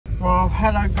Well,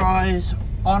 hello guys,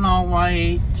 on our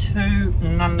way to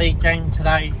non-league game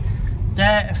today.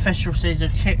 Their official season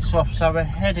kicks off, so we're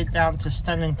headed down to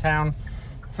Steyning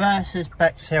versus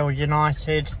Bexhill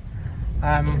United. Hope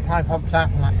I'm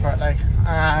pronouncing that correctly.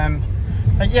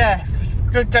 But yeah,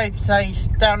 good game today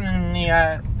down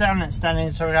at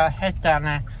Steyning, so we're gonna head down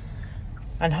there.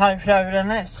 And hopefully over the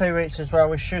next 2 weeks as well,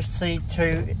 we should see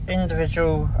 2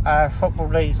 individual football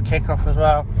leagues kick off as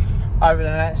well over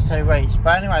the next 2 weeks.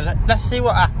 But anyway, let's see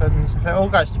what happens, if it all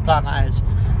goes to plan, that is.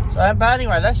 So, but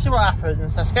anyway, let's see what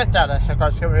happens. Let's get down there. So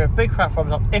guys, give me a big fat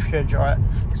thumbs up if you enjoy it.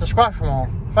 Subscribe for more.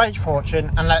 Thanks for watching,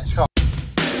 and let's go.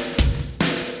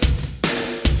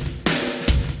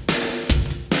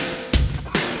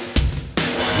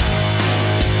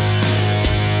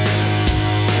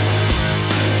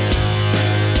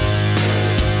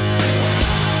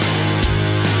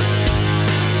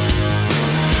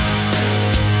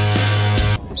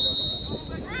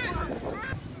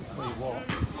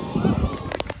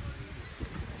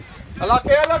 I like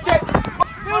it, I like it!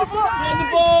 Get the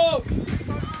ball!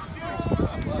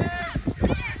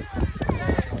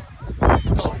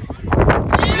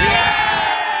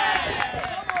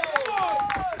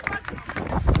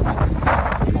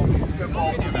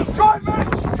 Drive,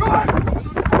 Mitch! Drive!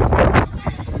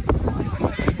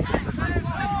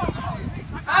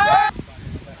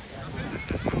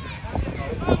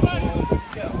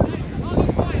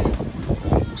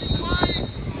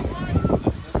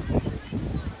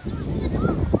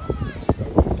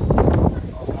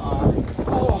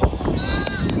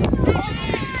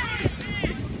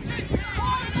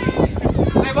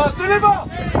 Deliver!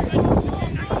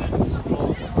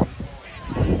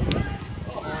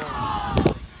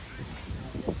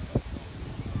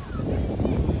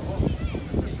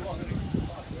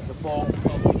 The ball.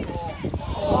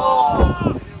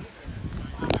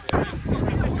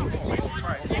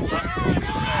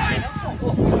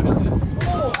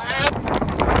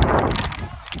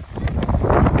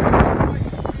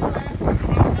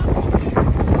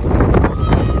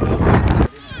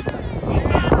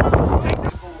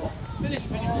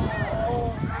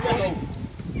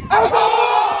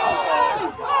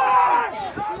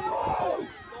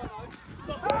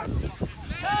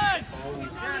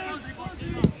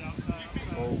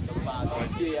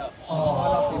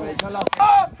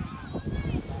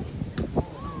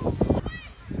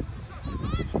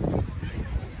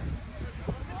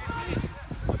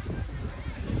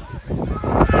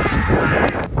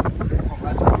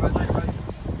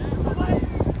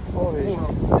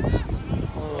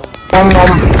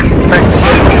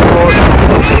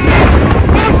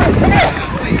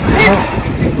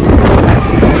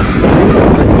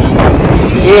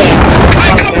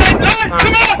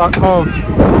 Back home.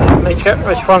 Need to get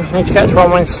this one. Need to get this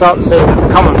one when it starts the season.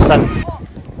 Come on, Stan.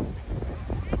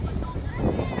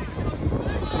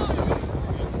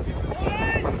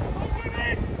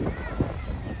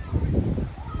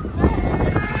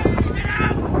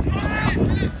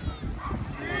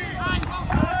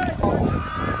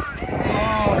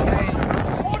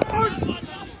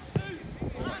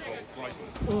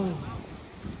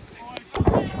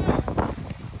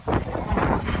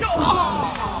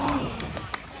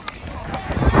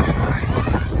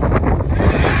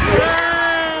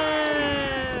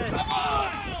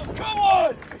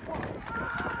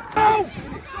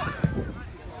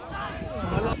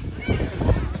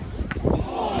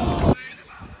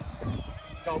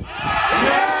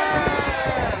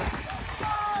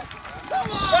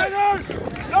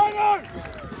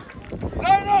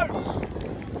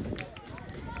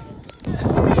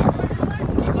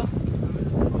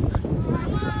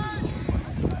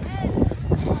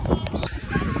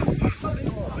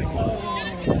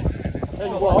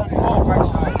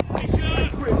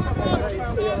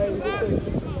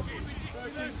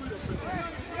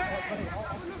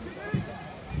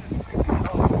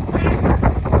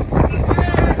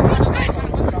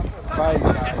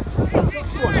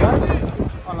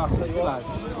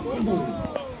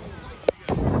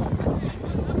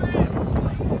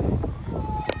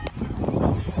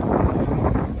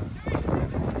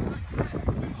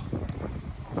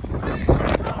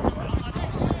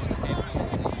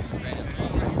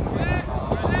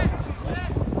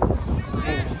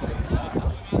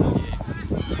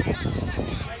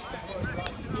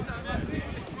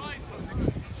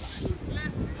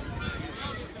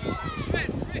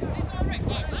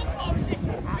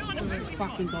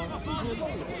 Fucking dog.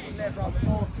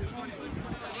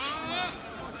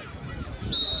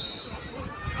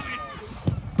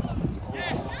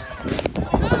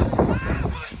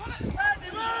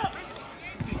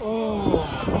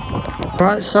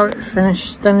 Right, so it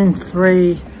finished Steyning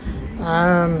 3,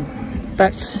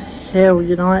 Bexhill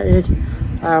United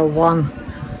won.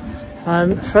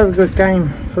 Very good game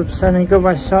from Steyning, good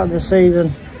way to start the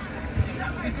season.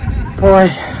 Boy,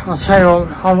 I'll tell you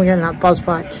what, I'm getting that buzz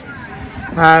back.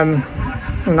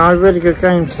 You know, really good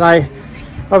game today.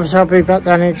 Obviously I'll be back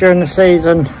down here during the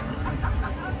season,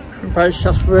 but it's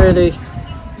just really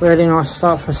nice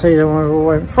start for the season when we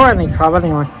went for any club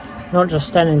anyway, not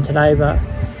just Steyning today. But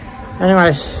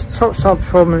anyways, top star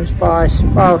performance by,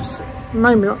 well,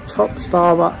 maybe not top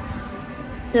star, but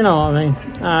you know what I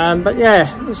mean. But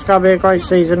yeah, it's going to be a great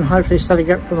season. Hopefully Steyning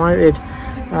get promoted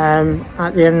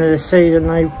at the end of the season.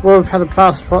 They would have had a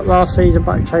playoff spot last season,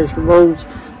 but they changed the rules.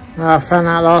 I found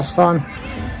out last time.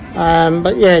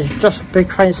 But yeah, just a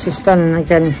big thanks to Steyning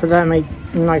again for letting me,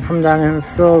 you know, come down here and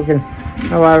vlog and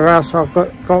whatever else I've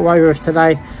got away with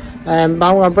today. But I'm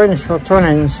going to bring this to an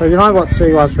end, so you know what to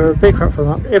do, guys. A big thumbs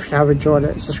up if you have enjoyed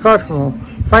it. Subscribe for more.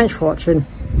 Thanks for watching.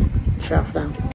 Ciao for now.